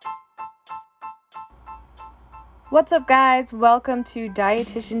What's up, guys? Welcome to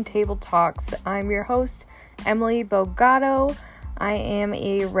Dietitian Table Talks. I'm your host, Emily Bogato. I am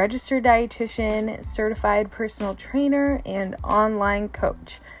a registered dietitian, certified personal trainer, and online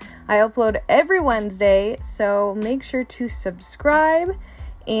coach. I upload every Wednesday, so make sure to subscribe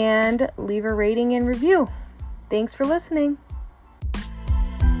and leave a rating and review. Thanks for listening.